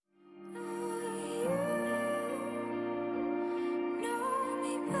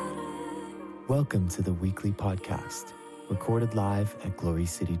Welcome to the weekly podcast, recorded live at Glory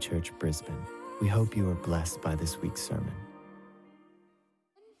City Church, Brisbane. We hope you are blessed by this week's sermon.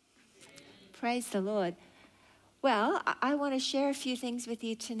 Praise the Lord. Well, I want to share a few things with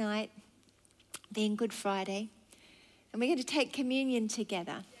you tonight, being Good Friday. And we're going to take communion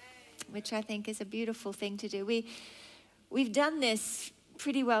together, which I think is a beautiful thing to do. We've done this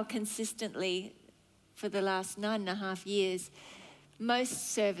pretty well consistently for the last 9.5 years.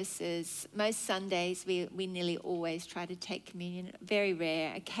 Most services, most Sundays, we nearly always try to take communion. Very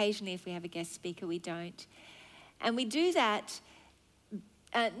rare. Occasionally, if we have a guest speaker, we don't. And we do that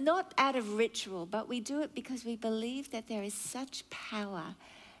not out of ritual, but we do it because we believe that there is such power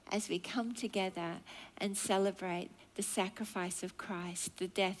as we come together and celebrate the sacrifice of Christ, the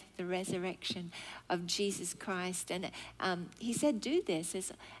death, the resurrection of Jesus Christ. And he said, do this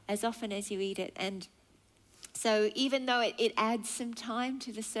as often as you eat it. And so even though it adds some time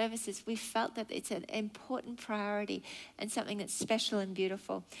to the services, we felt that it's an important priority and something that's special and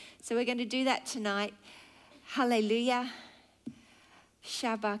beautiful. So we're going to do that tonight. Hallelujah.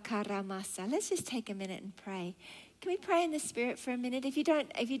 Shabbat karamasa. Let's just take a minute and pray. Can we pray in the Spirit for a minute? If you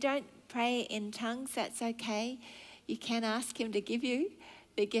don't pray in tongues, that's okay. You can ask him to give you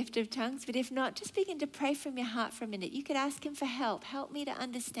the gift of tongues. But if not, just begin to pray from your heart for a minute. You could ask him for help. Help me to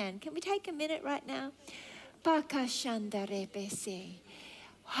understand. Can we take a minute right now? Baka shandare bese.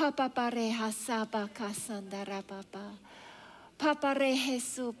 Hapapare hasabaka sandara papa. Papare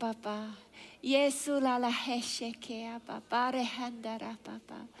Jesu papa. Yesu lala heshekea papa rehandara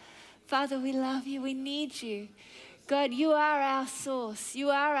papa. Father, we love you. We need you. God, you are our source. You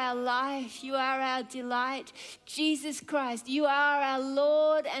are our life. You are our delight. Jesus Christ, you are our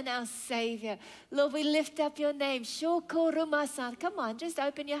Lord and our Savior. Lord, we lift up your name. Shokorumasan. Come on, just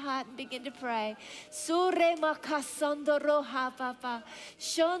open your heart and begin to pray. Sure makasondoroha papa.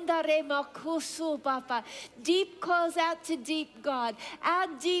 Shondare makusu papa. Deep calls out to deep, God. Our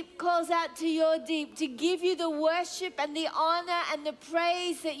deep calls out to your deep to give you the worship and the honor and the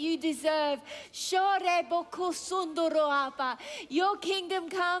praise that you deserve. Shore bokusundo. Your kingdom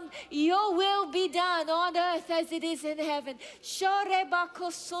come, your will be done on earth as it is in heaven. Shore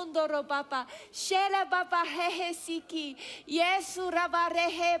bakosundoro papa, shela papa hehesiki, Yesu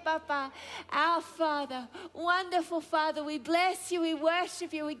rabarehe papa. Our Father, wonderful Father, we bless you, we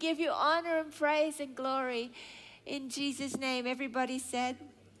worship you, we give you honor and praise and glory. In Jesus' name, everybody said,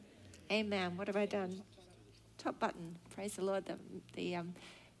 Amen. What have I done? Top button. Praise the Lord. The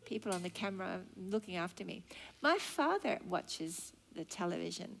people on the camera looking after me. My father watches the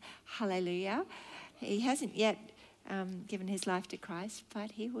television. Hallelujah. He hasn't yet given his life to Christ,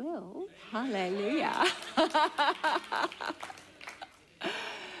 but he will. Hallelujah.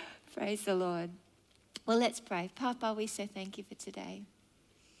 Praise the Lord. Well, let's pray. Papa, we say thank you for today.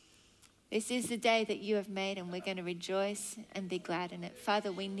 This is the day that you have made, and we're going to rejoice and be glad in it.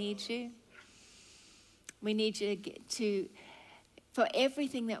 Father, we need you. We need you for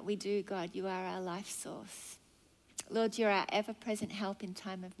everything that we do, God, you are our life source. Lord, you're our ever-present help in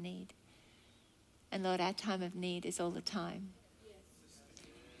time of need. And Lord, our time of need is all the time.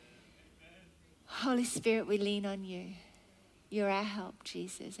 Holy Spirit, we lean on you. You're our help,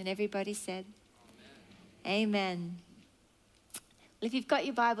 Jesus. And everybody said, Amen. Well, if you've got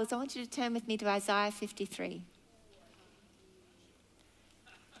your Bibles, I want you to turn with me to Isaiah 53.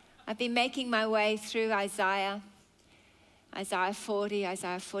 I've been making my way through Isaiah 40,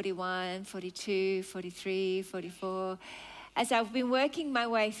 Isaiah 41, 42, 43, 44. As I've been working my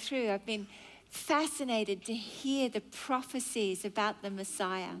way through, I've been fascinated to hear the prophecies about the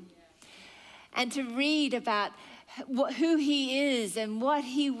Messiah and to read about who he is and what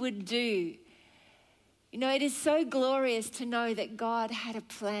he would do. You know, it is so glorious to know that God had a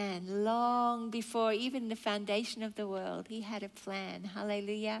plan long before even the foundation of the world. He had a plan.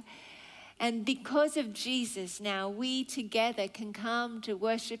 Hallelujah. And because of Jesus now, we together can come to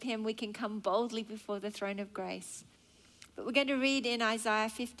worship him. We can come boldly before the throne of grace. But we're going to read in Isaiah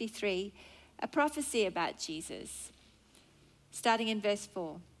 53 a prophecy about Jesus, starting in verse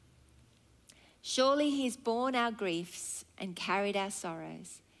 4. Surely he has borne our griefs and carried our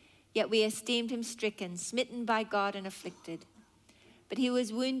sorrows, yet we esteemed him stricken, smitten by God and afflicted. But he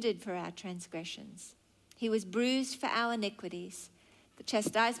was wounded for our transgressions. He was bruised for our iniquities. The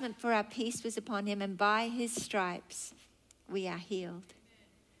chastisement for our peace was upon him, and by his stripes we are healed.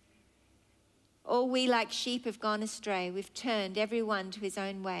 All we like sheep have gone astray. We've turned every one to his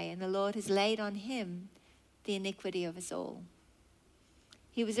own way, and the Lord has laid on him the iniquity of us all.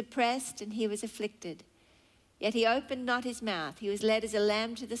 He was oppressed and he was afflicted, yet he opened not his mouth. He was led as a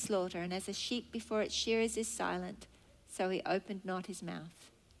lamb to the slaughter, and as a sheep before its shearers is silent, so he opened not his mouth.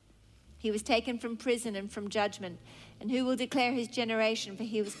 He was taken from prison and from judgment. And who will declare his generation? For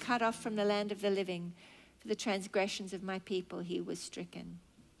he was cut off from the land of the living. For the transgressions of my people he was stricken.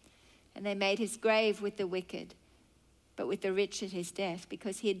 And they made his grave with the wicked, but with the rich at his death,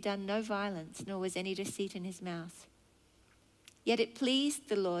 because he had done no violence, nor was any deceit in his mouth. Yet it pleased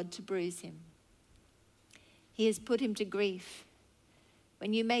the Lord to bruise him. He has put him to grief.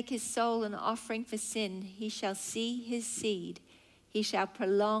 When you make his soul an offering for sin, he shall see his seed. He shall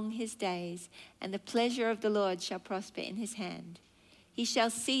prolong his days, and the pleasure of the Lord shall prosper in his hand. He shall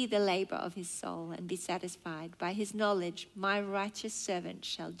see the labor of his soul and be satisfied. By his knowledge, my righteous servant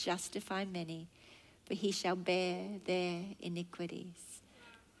shall justify many, for he shall bear their iniquities.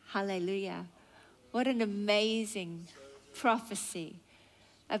 Hallelujah. What an amazing prophecy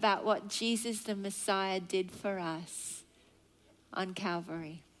about what Jesus the Messiah did for us on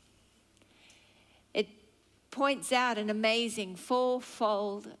Calvary. It points out an amazing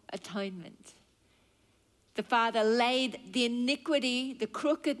fourfold atonement. The Father laid the iniquity, the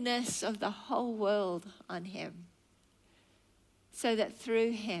crookedness of the whole world on him, so that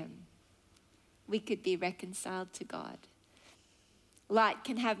through him we could be reconciled to God. Light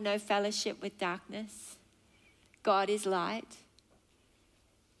can have no fellowship with darkness. God is light.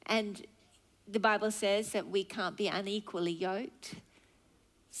 And the Bible says that we can't be unequally yoked.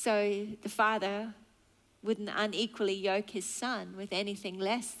 So the Father wouldn't unequally yoke his Son with anything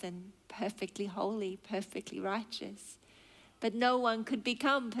less than perfectly holy, perfectly righteous. But no one could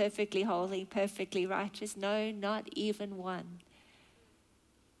become perfectly holy, perfectly righteous. No, not even one.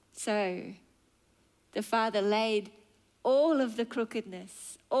 So the Father laid all of the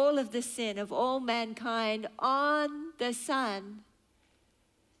crookedness, all of the sin of all mankind on the Son,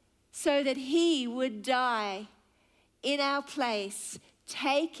 so that he would die in our place,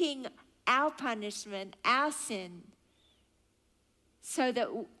 taking our punishment, our sin, so that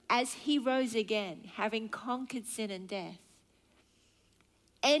as he rose again, having conquered sin and death,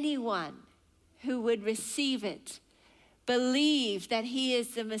 anyone who would receive it, believe that he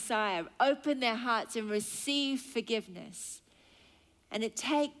is the Messiah, open their hearts and receive forgiveness. And it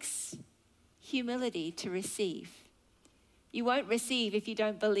takes humility to receive. You won't receive if you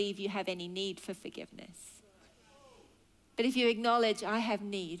don't believe you have any need for forgiveness. But if you acknowledge, I have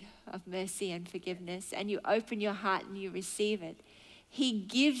need of mercy and forgiveness, and you open your heart and you receive it, he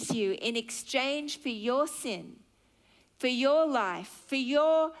gives you in exchange for your sin, for your life, for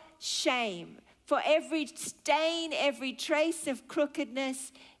your shame, for every stain, every trace of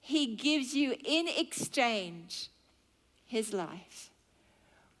crookedness, he gives you in exchange his life.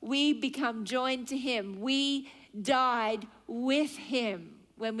 We become joined to him. We died with him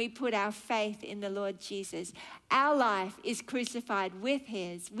when we put our faith in the Lord Jesus. Our life is crucified with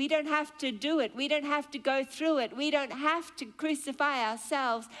his. We don't have to do it. We don't have to go through it. We don't have to crucify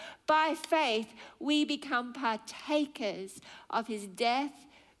ourselves. By faith, we become partakers of his death,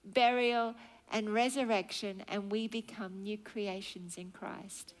 burial, and resurrection, and we become new creations in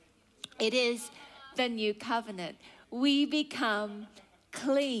Christ. It is the new covenant. We become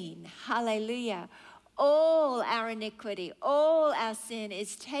clean. Hallelujah. All our iniquity, all our sin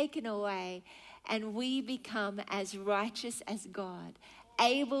is taken away, and we become as righteous as God,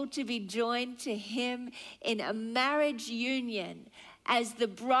 able to be joined to him in a marriage union as the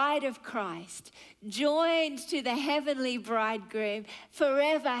bride of Christ, joined to the heavenly bridegroom,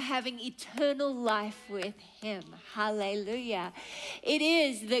 forever having eternal life with him. Hallelujah. It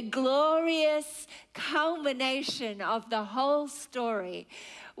is the glorious culmination of the whole story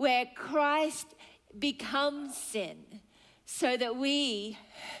where Christ becomes sin so that we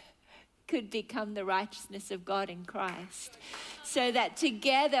could become the righteousness of God in Christ, so that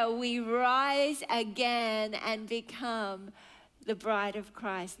together we rise again and become the bride of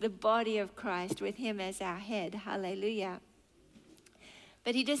Christ, the body of Christ, with him as our head. Hallelujah.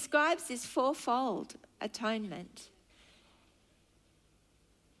 But he describes this fourfold atonement.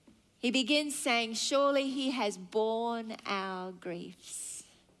 He begins saying, surely he has borne our griefs.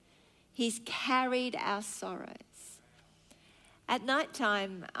 He's carried our sorrows. At night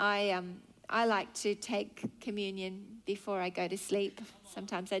time, I like to take communion before I go to sleep.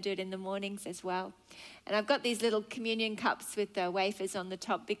 Sometimes I do it in the mornings as well. And I've got these little communion cups with the wafers on the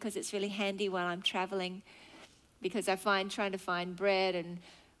top because it's really handy while I'm traveling, because I find trying to find bread and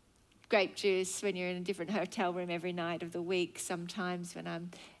grape juice when you're in a different hotel room every night of the week, sometimes when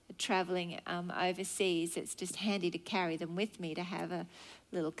I'm traveling overseas, it's just handy to carry them with me, to have a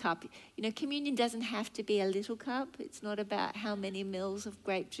little cup. You know, communion doesn't have to be a little cup. It's not about how many mils of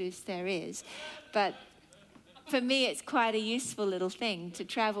grape juice there is. But for me, it's quite a useful little thing to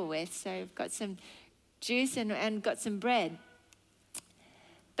travel with. So I've got some juice and got some bread.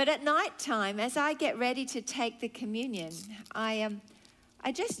 But at night time, as I get ready to take the communion, I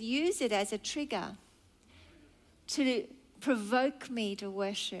just use it as a trigger to provoke me to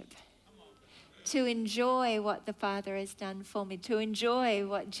worship, to enjoy what the Father has done for me, to enjoy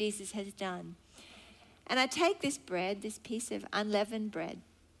what Jesus has done. And I take this bread, this piece of unleavened bread,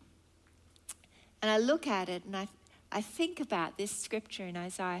 and I look at it and I think about this scripture in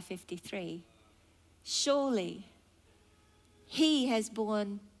Isaiah 53. Surely he has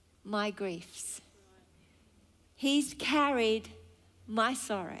borne my griefs. He's carried my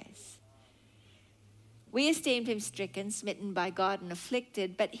sorrows. We esteemed him stricken, smitten by God, and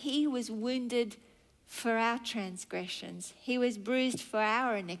afflicted, but he was wounded for our transgressions. He was bruised for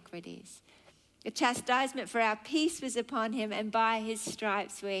our iniquities. The chastisement for our peace was upon him, and by his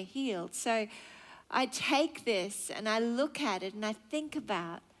stripes we're healed. So I take this and I look at it and I think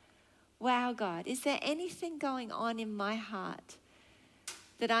about, wow, God, is there anything going on in my heart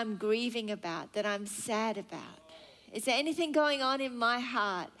that I'm grieving about, that I'm sad about? Is there anything going on in my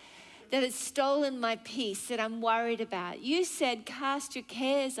heart that has stolen my peace, that I'm worried about? You said, cast your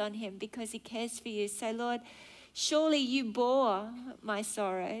cares on him because he cares for you. So, Lord, surely you bore my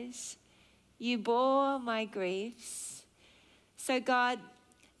sorrows. You bore my griefs. So, God,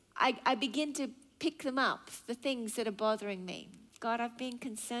 I begin to pick them up, the things that are bothering me. God, I've been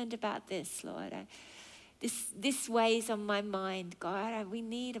concerned about this, Lord. This weighs on my mind, God. We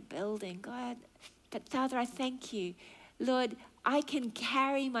need a building, God. But Father, I thank you. Lord, I can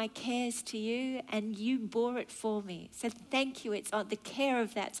carry my cares to you and you bore it for me. So thank you. It's on the care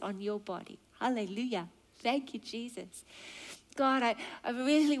of that's on your body. Hallelujah. Thank you, Jesus. God, I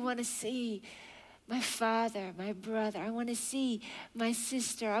really want to see my father, my brother. I want to see my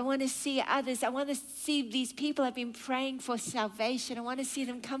sister. I want to see others. I want to see these people I've been praying for salvation. I want to see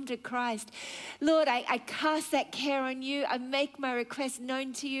them come to Christ. Lord, I cast that care on you. I make my requests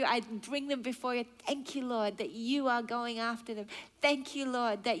known to you. I bring them before you. Thank you, Lord, that you are going after them. Thank you,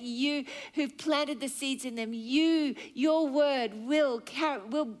 Lord, that you who've planted the seeds in them, your word will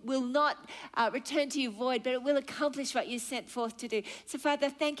not return to you void, but it will accomplish what you sent forth to do. So, Father,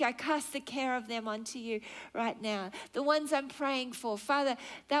 thank you. I cast the care of them onto you right now. The ones I'm praying for, Father,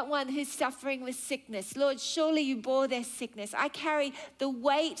 that one who's suffering with sickness, Lord, surely you bore their sickness. I carry the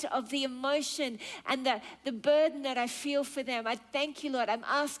weight of the emotion and the burden that I feel for them. I thank you, Lord. I'm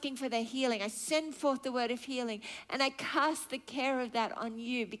asking for their healing. I send forth the word of healing, and I cast the care of that on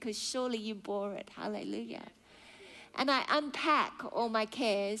you because surely you bore it. Hallelujah. And I unpack all my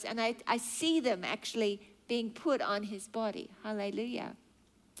cares and I see them actually being put on his body. Hallelujah.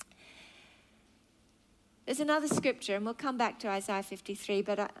 There's another scripture, and we'll come back to Isaiah 53,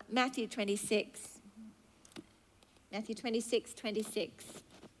 but Matthew 26. Matthew 26:26.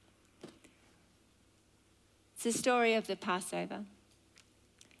 It's the story of the Passover.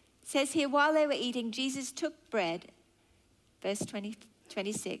 It says here, while they were eating, Jesus took bread, verse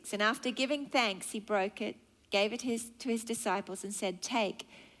 26, and after giving thanks, he broke it, gave it to his disciples and said, take,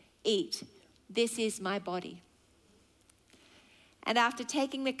 eat, this is my body. And after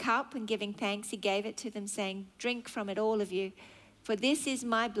taking the cup and giving thanks, he gave it to them, saying, drink from it, all of you, for this is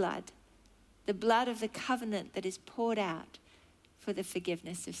my blood, the blood of the covenant that is poured out for the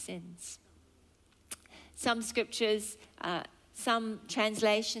forgiveness of sins. Some scriptures, some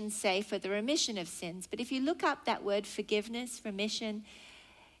translations say for the remission of sins. But if you look up that word forgiveness, remission,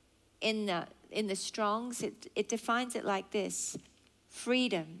 in the Strongs, it defines it like this: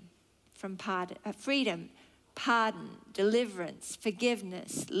 freedom from pardon, deliverance,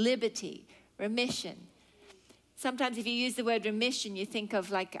 forgiveness, liberty, remission. Sometimes if you use the word remission, you think of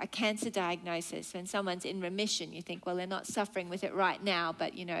like a cancer diagnosis. When someone's in remission, you think, well, they're not suffering with it right now,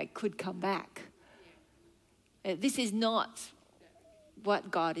 but, it could come back. This is not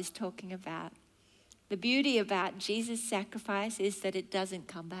what God is talking about. The beauty about Jesus' sacrifice is that it doesn't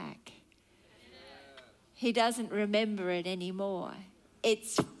come back. He doesn't remember it anymore.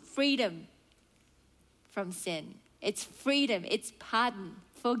 It's freedom from sin. It's freedom. It's pardon,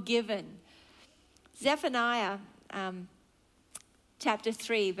 forgiven. Zephaniah chapter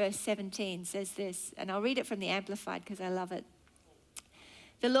 3, verse 17 says this, and I'll read it from the Amplified because I love it.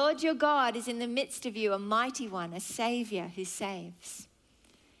 The Lord your God is in the midst of you, a mighty one, a savior who saves.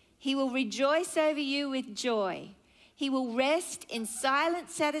 He will rejoice over you with joy. He will rest in silent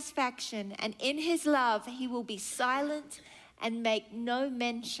satisfaction, and in his love he will be silent and make no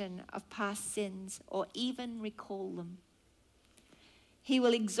mention of past sins or even recall them. He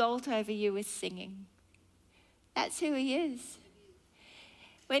will exult over you with singing. That's who he is.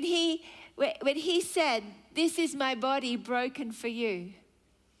 When he said, this is my body broken for you,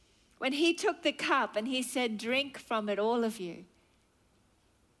 when he took the cup and he said, drink from it, all of you,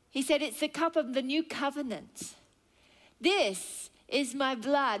 He said, it's the cup of the new covenant. This is my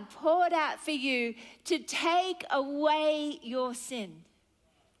blood poured out for you to take away your sin.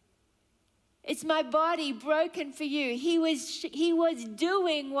 It's my body broken for you. He was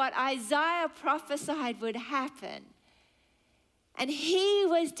doing what Isaiah prophesied would happen. And he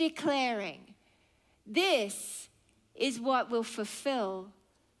was declaring, this is what will fulfill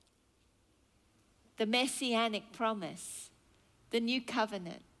the messianic promise, the new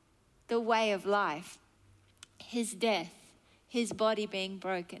covenant, the way of life, his death, his body being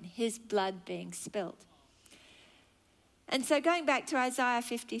broken, his blood being spilt. And so going back to Isaiah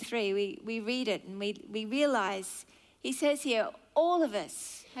 53, we read it and we realize, he says here, all of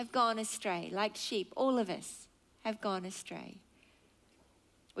us have gone astray, like sheep, all of us have gone astray.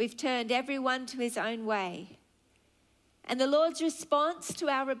 We've turned everyone to his own way. And the Lord's response to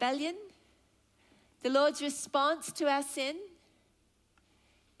our rebellion, the Lord's response to our sin,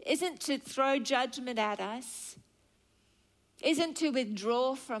 isn't to throw judgment at us, isn't to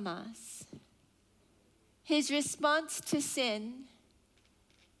withdraw from us. His response to sin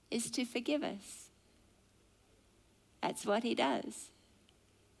is to forgive us. That's what he does.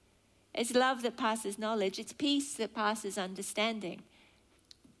 It's love that passes knowledge. It's peace that passes understanding.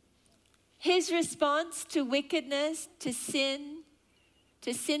 His response to wickedness, to sin,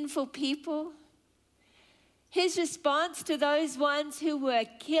 to sinful people, his response to those ones who were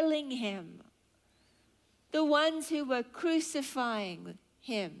killing him, the ones who were crucifying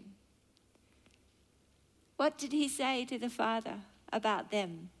him. What did he say to the Father about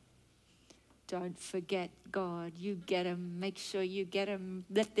them? Don't forget God. You get them. Make sure you get them.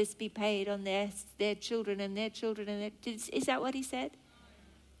 Let this be paid on their children and their children. And their... Is that what he said?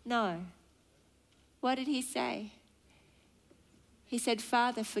 No. What did he say? He said,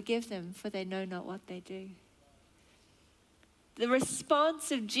 Father, forgive them, for they know not what they do. The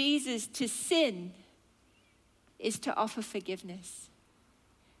response of Jesus to sin is to offer forgiveness.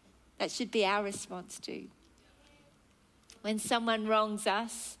 That should be our response too. When someone wrongs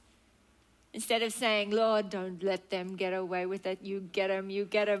us, instead of saying, Lord, don't let them get away with it, you get them, you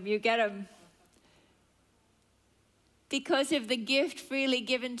get them, you get them. Because of the gift freely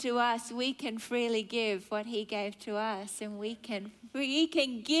given to us, we can freely give what he gave to us, and we can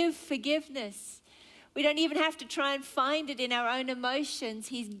give forgiveness. We don't even have to try and find it in our own emotions.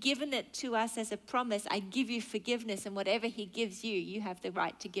 He's given it to us as a promise. I give you forgiveness, and whatever he gives you, you have the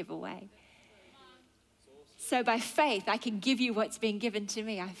right to give away. So by faith, I can give you what's been given to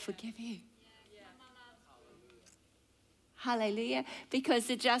me. I forgive you. Hallelujah. Because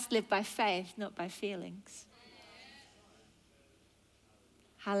the just live by faith, not by feelings.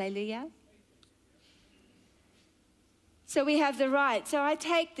 Hallelujah. So we have the right. So I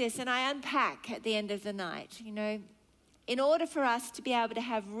take this and I unpack at the end of the night, in order for us to be able to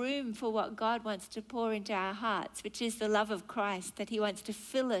have room for what God wants to pour into our hearts, which is the love of Christ, that he wants to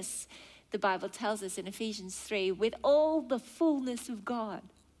fill us, the Bible tells us in Ephesians 3, with all the fullness of God.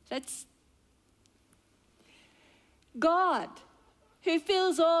 That's God, who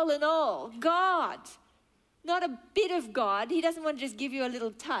fills all in all. God, not a bit of God. He doesn't want to just give you a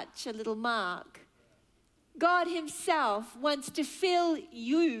little touch, a little mark. God himself wants to fill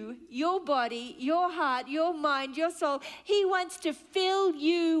you, your body, your heart, your mind, your soul. He wants to fill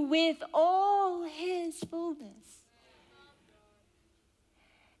you with all his fullness.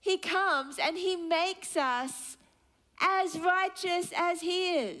 He comes and he makes us as righteous as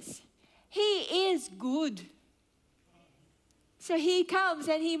he is. He is good. So he comes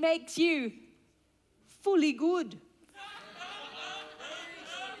and he makes you fully good.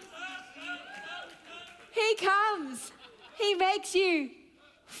 He comes, he makes you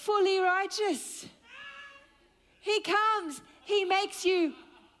fully righteous. He comes, he makes you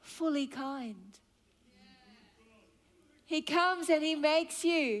fully kind. He comes and he makes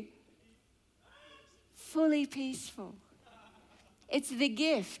you fully peaceful. It's the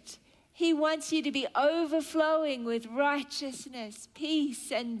gift. He wants you to be overflowing with righteousness,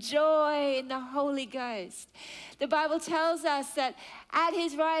 peace, and joy in the Holy Ghost. The Bible tells us that at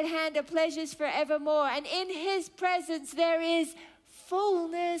his right hand are pleasures forevermore, and in his presence there is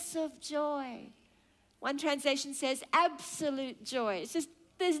fullness of joy. One translation says absolute joy. It's just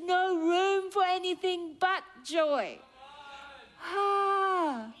there's no room for anything but joy.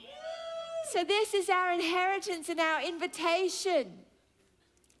 So this is our inheritance and our invitation.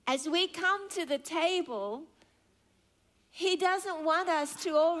 As we come to the table, he doesn't want us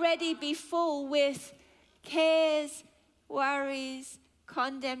to already be full with cares, worries,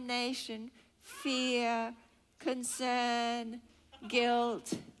 condemnation, fear, concern,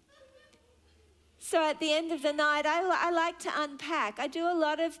 guilt. So at the end of the night, I like to unpack. I do a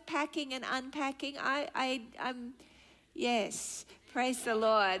lot of packing and unpacking. Yes, praise the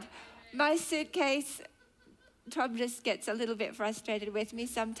Lord. My suitcase, Tom just gets a little bit frustrated with me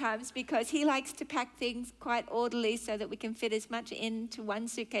sometimes because he likes to pack things quite orderly so that we can fit as much into one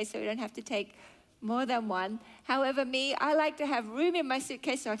suitcase so we don't have to take more than one. However, I like to have room in my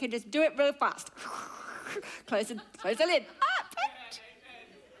suitcase so I can just do it real fast. Close the lid. Packed.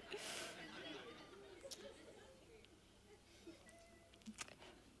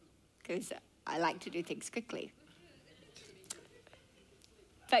 Because I like to do things quickly.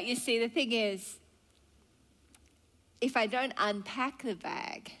 But you see, the thing is, if I don't unpack the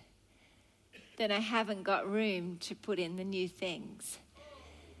bag, then I haven't got room to put in the new things.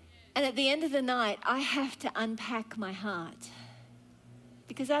 And at the end of the night, I have to unpack my heart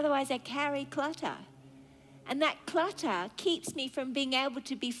because otherwise I carry clutter. And that clutter keeps me from being able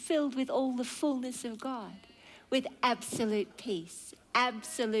to be filled with all the fullness of God, with absolute peace,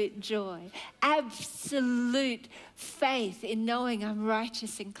 absolute joy, absolute faith in knowing I'm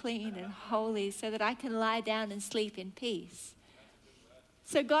righteous and clean and holy so that I can lie down and sleep in peace.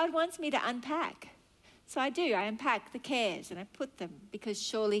 So God wants me to unpack. So I do. I unpack the cares and I put them because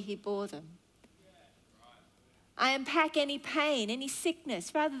surely he bore them. I unpack any pain, any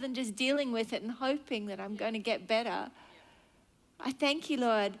sickness, rather than just dealing with it and hoping that I'm going to get better. I thank you,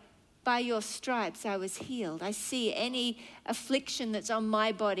 Lord, by your stripes I was healed. I see any affliction that's on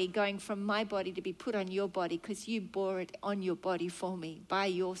my body going from my body to be put on your body because you bore it on your body for me. By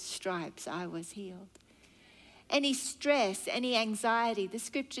your stripes I was healed. Any stress, any anxiety, the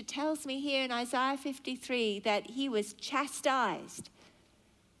scripture tells me here in Isaiah 53 that he was chastised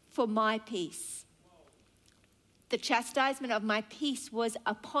for my peace. The chastisement of my peace was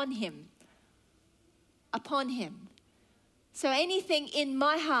upon him. Upon him. So anything in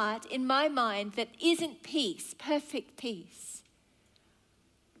my heart, in my mind that isn't peace, perfect peace,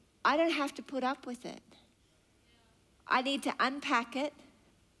 I don't have to put up with it. I need to unpack it,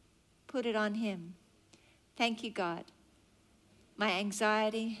 put it on him. Thank you, God. My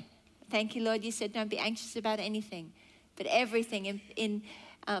anxiety, thank you, Lord. You said don't be anxious about anything, but everything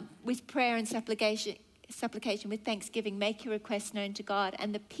with prayer and supplication, with thanksgiving, make your requests known to God,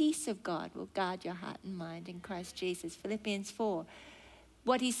 and the peace of God will guard your heart and mind in Christ Jesus. Philippians 4.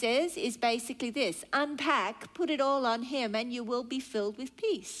 What he says is basically this: unpack, put it all on him, and you will be filled with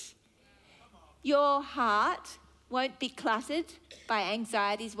peace. Your heart won't be cluttered by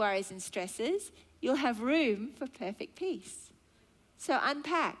anxieties, worries, and stresses. You'll have room for perfect peace. So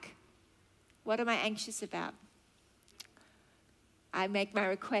unpack. What am I anxious about? I make my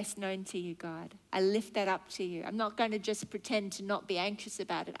request known to you, God. I lift that up to you. I'm not going to just pretend to not be anxious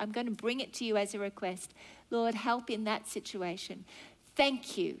about it. I'm going to bring it to you as a request. Lord, help in that situation.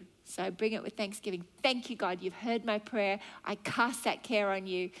 Thank you. So I bring it with thanksgiving. Thank you, God. You've heard my prayer. I cast that care on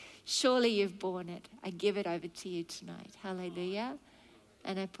you. Surely you've borne it. I give it over to you tonight. Hallelujah.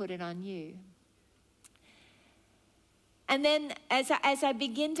 And I put it on you. And then as I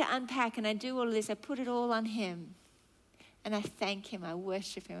begin to unpack and I do all of this, I put it all on him. And I thank him. I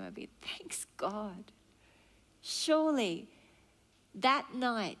worship him. I be, thanks God. Surely that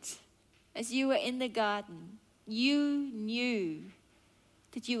night, as you were in the garden, you knew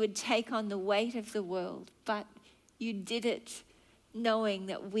that you would take on the weight of the world, but you did it knowing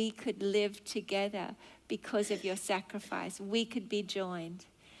that we could live together because of your sacrifice. We could be joined.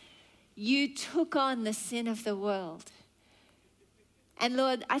 You took on the sin of the world. And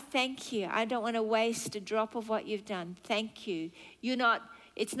Lord, I thank you. I don't want to waste a drop of what you've done. Thank you.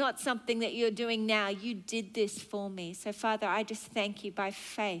 It's not something that you're doing now. You did this for me. So Father, I just thank you by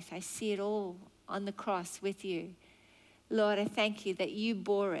faith. I see it all on the cross with you. Lord, I thank you that you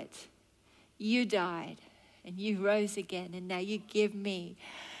bore it. You died and you rose again. And now you give me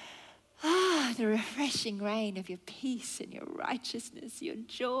the refreshing rain of your peace and your righteousness, your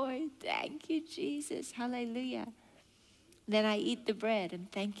joy. Thank you, Jesus. Hallelujah. Then I eat the bread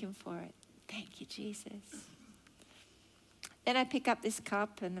and thank him for it. Thank you, Jesus. Then I pick up this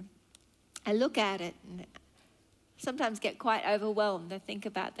cup and I look at it and sometimes get quite overwhelmed. I think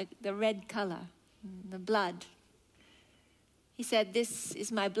about the red color, the blood. He said, this is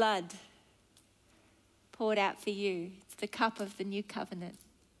my blood poured out for you. It's the cup of the new covenant.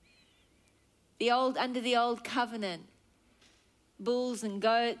 Under the old covenant, bulls and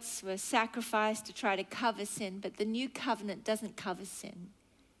goats were sacrificed to try to cover sin, but the new covenant doesn't cover sin.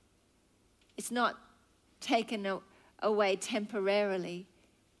 It's not taken away temporarily.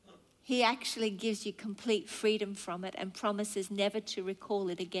 He actually gives you complete freedom from it and promises never to recall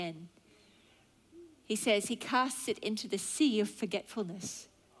it again. He says he casts it into the sea of forgetfulness.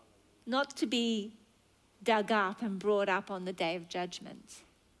 not to be dug up and brought up on the day of judgment.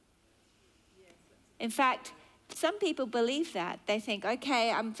 In fact, some people believe that. They think,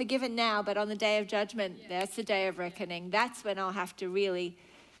 okay, I'm forgiven now, but on the day of judgment, that's the day of reckoning. That's when I'll have to really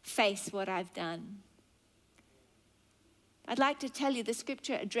face what I've done. I'd like to tell you the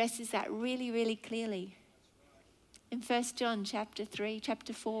scripture addresses that really, really clearly. In 1 John chapter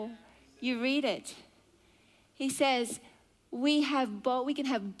 4, you read it. He says, we can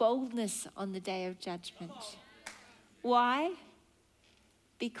have boldness on the day of judgment. Why?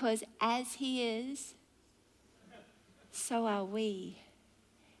 Because as he is, so are we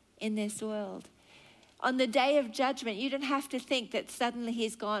in this world. On the day of judgment, you don't have to think that suddenly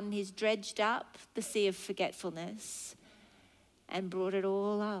he's gone and he's dredged up the sea of forgetfulness and brought it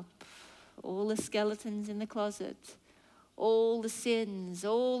all up. All the skeletons in the closet, all the sins,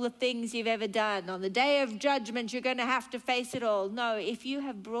 all the things you've ever done. On the day of judgment, you're going to have to face it all. No, if you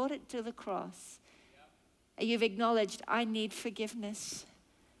have brought it to the cross, you've acknowledged, I need forgiveness.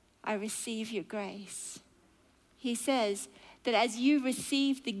 I receive your grace. He says that as you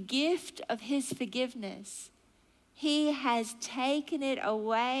receive the gift of his forgiveness, he has taken it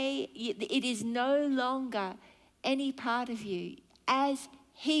away. It is no longer any part of you. As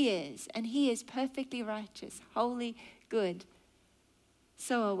he is, and he is perfectly righteous, holy, good,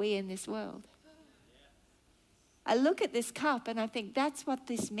 so are we in this world. I look at this cup and I think that's what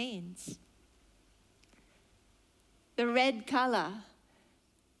this means. The red color.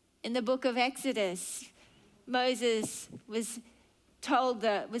 In the book of Exodus, Moses was told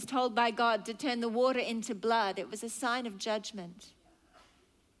by God to turn the water into blood. It was a sign of judgment.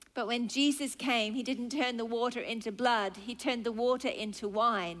 But when Jesus came, he didn't turn the water into blood. He turned the water into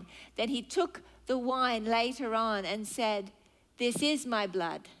wine. Then he took the wine later on and said, this is my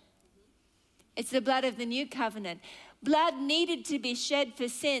blood. It's the blood of the new covenant. Blood needed to be shed for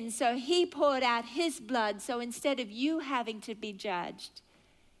sin, so he poured out his blood. So instead of you having to be judged,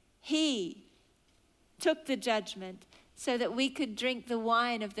 he took the judgment so that we could drink the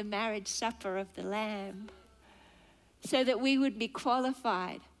wine of the marriage supper of the Lamb, so that we would be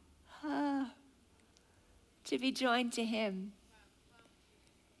qualified to be joined to him.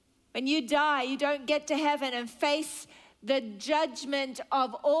 When you die, you don't get to heaven and face the judgment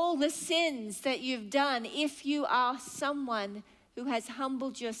of all the sins that you've done if you are someone who has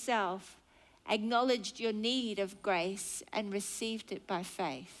humbled yourself, acknowledged your need of grace, and received it by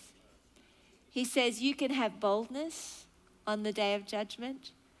faith. He says you can have boldness on the day of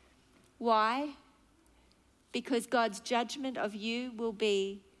judgment. Why? Because God's judgment of you will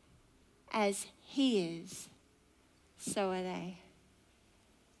be as he is, so are they.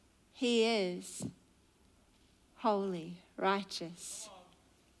 He is holy, righteous,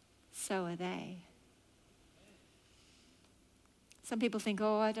 so are they. Some people think,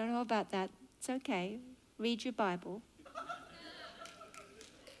 oh, I don't know about that. It's okay. Read your Bible.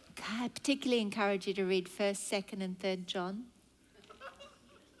 I particularly encourage you to read 1st, 2nd, and 3rd John.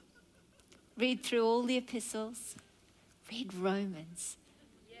 Read through all the epistles. Read Romans.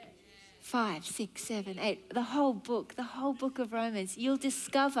 5, 6, 7, 8. The whole book of Romans. You'll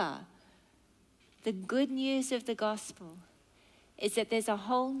discover the good news of the gospel is that there's a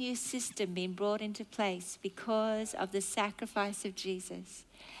whole new system being brought into place because of the sacrifice of Jesus.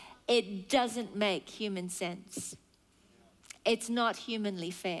 It doesn't make human sense. It's not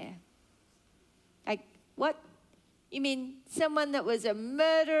humanly fair. Like, what? You mean someone that was a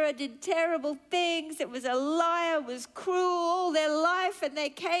murderer, did terrible things, that was a liar, was cruel all their life, and they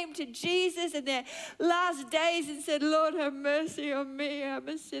came to Jesus in their last days and said, Lord, have mercy on me. I'm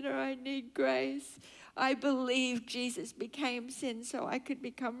a sinner. I need grace. I believe Jesus became sin so I could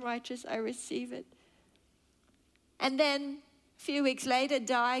become righteous. I receive it. And then a few weeks later,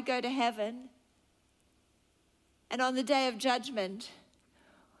 die, go to heaven. And on the day of judgment,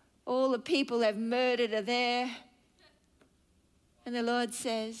 all the people they've murdered are there. And the Lord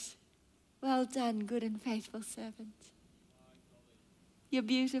says, well done, good and faithful servant. You're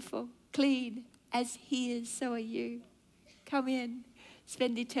beautiful, clean, as he is, so are you. Come in,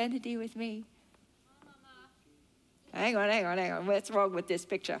 spend eternity with me. Hang on. What's wrong with this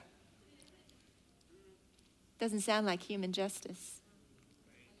picture? Doesn't sound like human justice.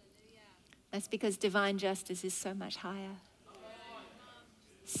 That's because divine justice is so much higher,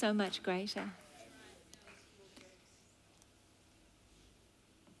 so much greater.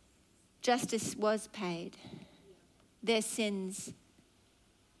 Justice was paid. Their sins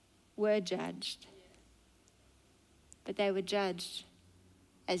were judged. But they were judged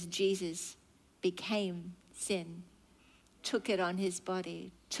as Jesus became sin, took it on his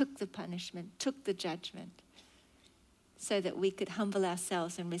body, took the punishment, took the judgment, so that we could humble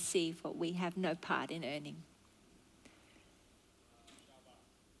ourselves and receive what we have no part in earning.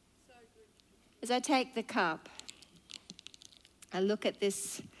 As I take the cup, I look at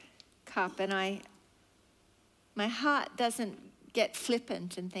this cup and my heart doesn't get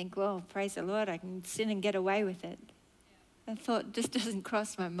flippant and think, well, praise the Lord, I can sin and get away with it. The thought just doesn't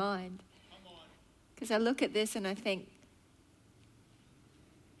cross my mind. Because I look at this and I think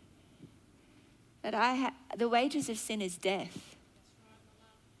that the wages of sin is death.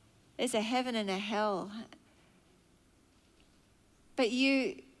 There's a heaven and a hell. But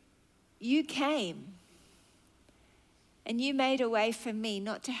you came and you made a way for me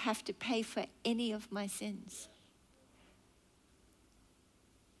not to have to pay for any of my sins.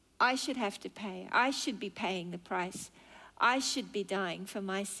 I should have to pay. I should be paying the price. I should be dying for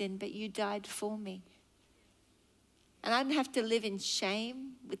my sin, but you died for me. And I don't have to live in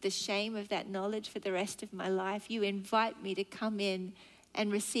shame, with the shame of that knowledge for the rest of my life. You invite me to come in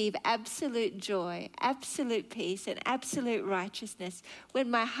and receive absolute joy, absolute peace, and absolute righteousness when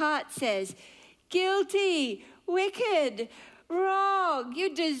my heart says, guilty, wicked, wrong,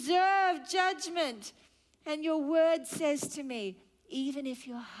 you deserve judgment. And your word says to me, even if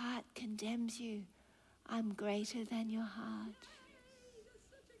your heart condemns you, I'm greater than your heart.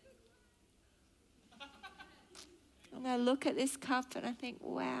 And I look at this cup and I think,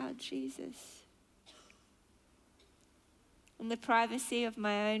 wow, Jesus. In the privacy of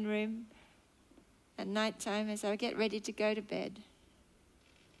my own room at nighttime as I get ready to go to bed,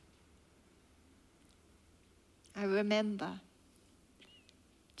 I remember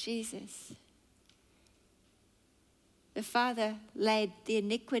Jesus. The Father laid the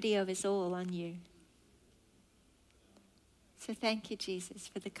iniquity of us all on you. So thank you, Jesus,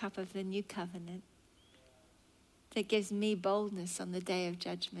 for the cup of the new covenant that gives me boldness on the day of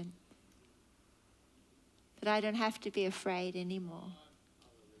judgment. That I don't have to be afraid anymore.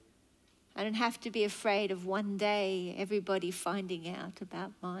 I don't have to be afraid of one day everybody finding out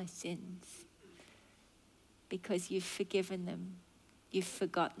about my sins. Because you've forgiven them. You've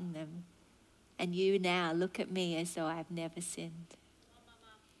forgotten them. And you now look at me as though I've never sinned.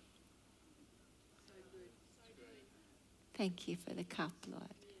 Thank you for the cup, Lord.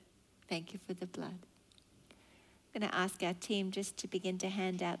 Thank you for the blood. I'm going to ask our team just to begin to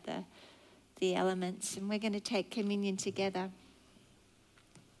hand out the elements, and we're going to take communion together.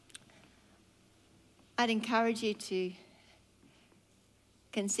 I'd encourage you to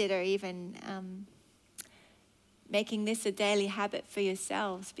consider even making this a daily habit for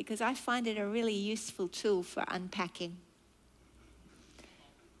yourselves, because I find it a really useful tool for unpacking.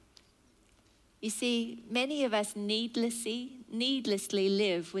 You see, many of us needlessly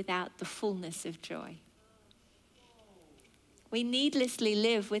live without the fullness of joy. We needlessly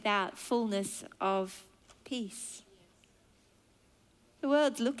live without fullness of peace. The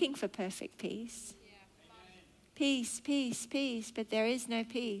world's looking for perfect peace. Peace, peace, peace, but there is no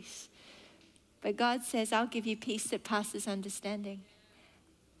peace. But God says, I'll give you peace that passes understanding.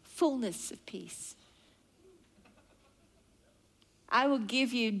 Fullness of peace. I will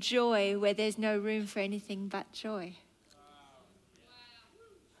give you joy where there's no room for anything but joy.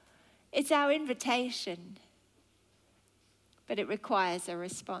 It's our invitation, but it requires a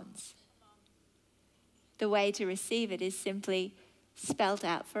response. The way to receive it is simply spelt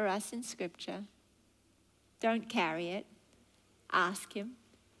out for us in Scripture. Don't carry it. Ask Him.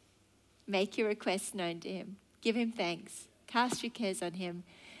 Make your requests known to Him. Give Him thanks. Cast your cares on Him.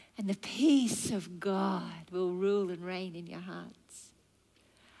 And the peace of God will rule and reign in your hearts.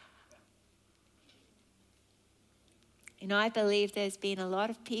 You know, I believe there's been a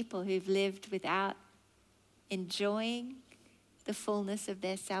lot of people who've lived without enjoying the fullness of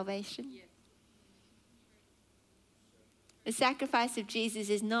their salvation. The sacrifice of Jesus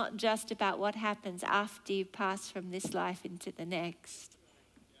is not just about what happens after you pass from this life into the next.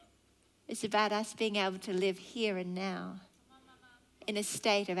 It's about us being able to live here and now in a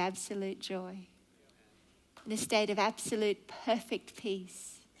state of absolute joy, in a state of absolute perfect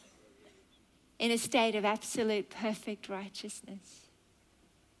peace, in a state of absolute perfect righteousness,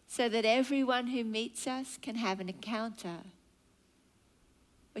 so that everyone who meets us can have an encounter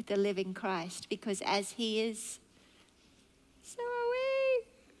with the living Christ, because as He is, so are we.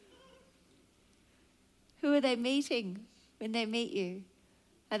 Who are they meeting when they meet you?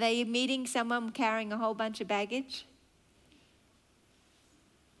 Are they meeting someone carrying a whole bunch of baggage?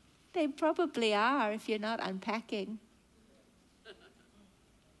 They probably are if you're not unpacking.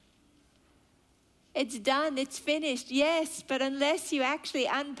 It's done, it's finished, yes, but unless you actually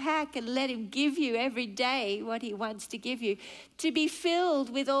unpack and let Him give you every day what He wants to give you, to be filled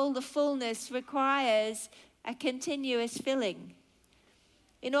with all the fullness requires a continuous filling.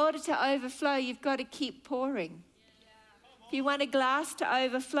 In order to overflow, you've got to keep pouring. If you want a glass to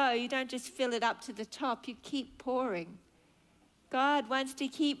overflow, you don't just fill it up to the top, you keep pouring. God wants to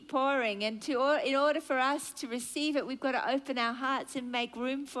keep pouring, and in order for us to receive it, we've got to open our hearts and make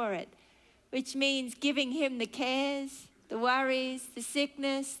room for it, which means giving him the cares, the worries, the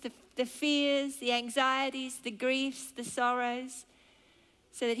sickness, the fears, the anxieties, the griefs, the sorrows,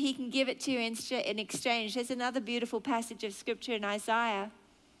 so that he can give it to you in exchange. There's another beautiful passage of scripture in Isaiah.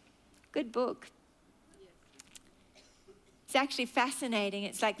 Good book. It's actually fascinating.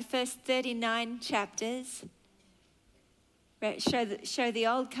 It's like the first 39 chapters show the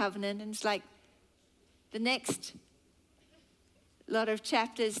old covenant, and it's like the next lot of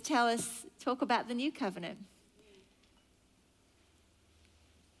chapters talk about the new covenant.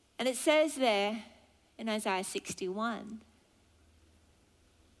 And it says there in Isaiah 61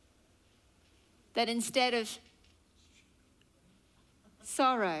 that instead of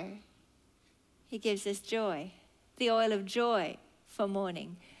sorrow, he gives us joy. The oil of joy for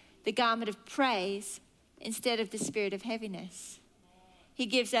mourning, the garment of praise instead of the spirit of heaviness. He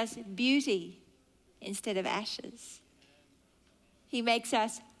gives us beauty instead of ashes. He makes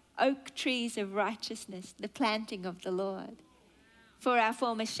us oak trees of righteousness, the planting of the Lord. For our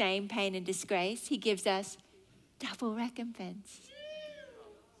former shame, pain, and disgrace, he gives us double recompense.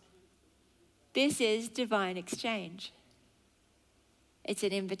 This is divine exchange. It's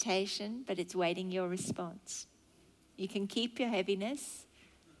an invitation, but it's waiting your response. You can keep your heaviness,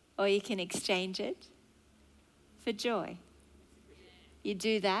 or you can exchange it for joy. You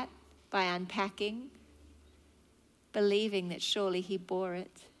do that by unpacking, believing that surely he bore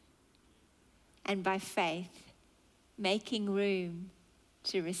it, and by faith, making room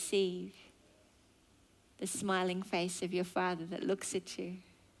to receive the smiling face of your Father that looks at you,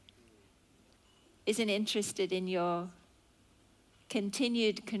 isn't interested in your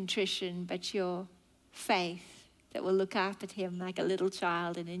continued contrition, but your faith that will look up at him like a little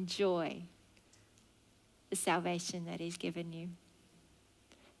child and enjoy the salvation that he's given you.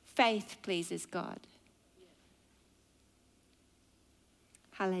 Faith pleases God.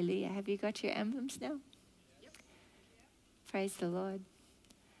 Hallelujah. Have you got your emblems now? Yep. Praise the Lord.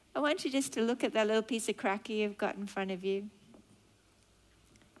 I want you just to look at that little piece of cracker you've got in front of you.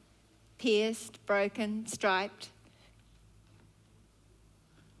 Pierced, broken, striped.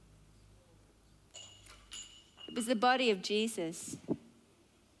 It was the body of Jesus.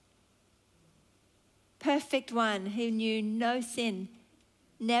 Perfect one who knew no sin.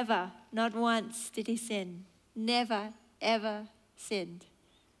 Never, not once did he sin. Never, ever sinned.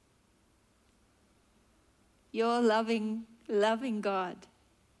 Your loving, loving God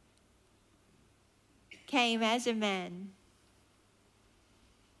came as a man,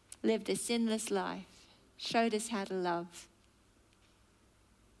 lived a sinless life, showed us how to love.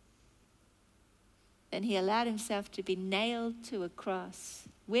 Then he allowed himself to be nailed to a cross,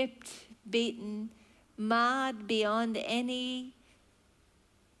 whipped, beaten, marred beyond any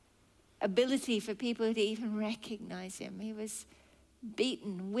ability for people to even recognize him. He was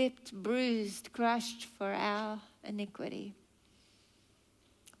beaten, whipped, bruised, crushed for our iniquity.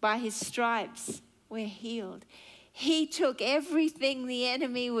 By his stripes, we're healed. He took everything the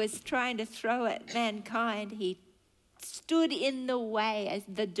enemy was trying to throw at mankind. He stood in the way as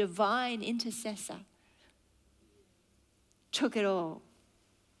the divine intercessor. Took it all.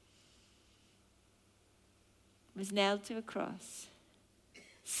 Was nailed to a cross.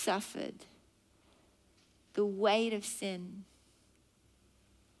 Suffered the weight of sin.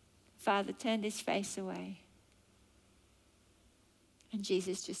 Father turned his face away. And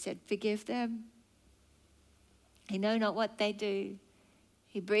Jesus just said, forgive them. They know not what they do.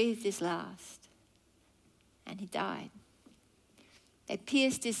 He breathed his last. And he died. They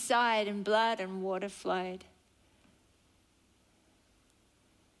pierced his side and blood and water flowed.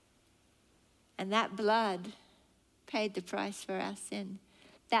 And that blood paid the price for our sin.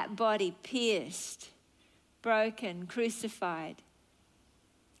 That body pierced, broken, crucified.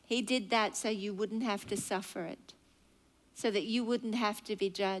 He did that so you wouldn't have to suffer it, so that you wouldn't have to be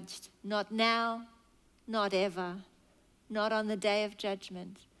judged. Not now, not ever, not on the day of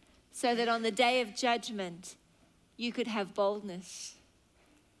judgment. So that on the day of judgment, you could have boldness,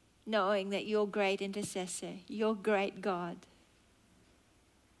 knowing that your great intercessor, your great God,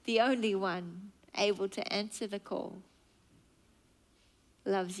 the only one able to answer the call,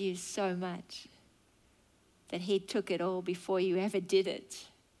 loves you so much that he took it all before you ever did it.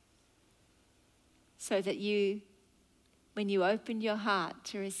 So that you, when you opened your heart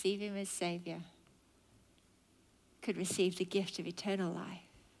to receive him as Savior, could receive the gift of eternal life,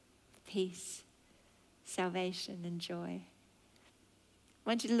 peace, salvation and joy. I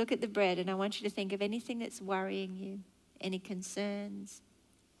want you to look at the bread, and I want you to think of anything that's worrying you, any concerns,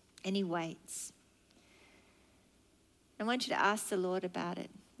 any weights. I want you to ask the Lord about it.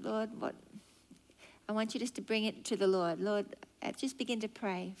 Lord, I want you just to bring it to the Lord. Lord, just begin to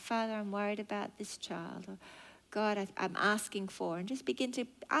pray. Father, I'm worried about this child. Or, God, I'm asking for. And just begin to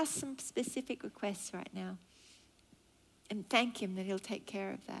ask some specific requests right now. And thank him that he'll take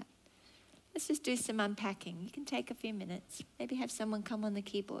care of that. Let's just do some unpacking. You can take a few minutes. Maybe have someone come on the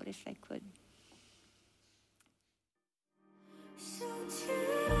keyboard if they could.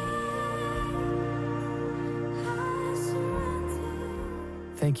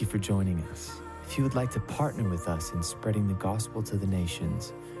 Thank you for joining us. If you would like to partner with us in spreading the gospel to the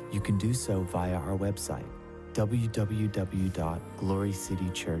nations, you can do so via our website,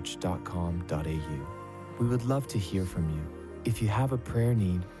 www.glorycitychurch.com.au. We would love to hear from you. If you have a prayer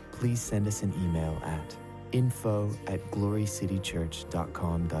need, please send us an email at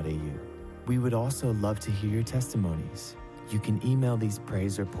info@glorycitychurch.com.au. We would also love to hear your testimonies. You can email these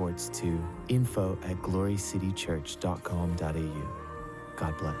praise reports to info@glorycitychurch.com.au.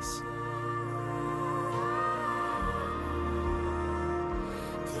 God bless.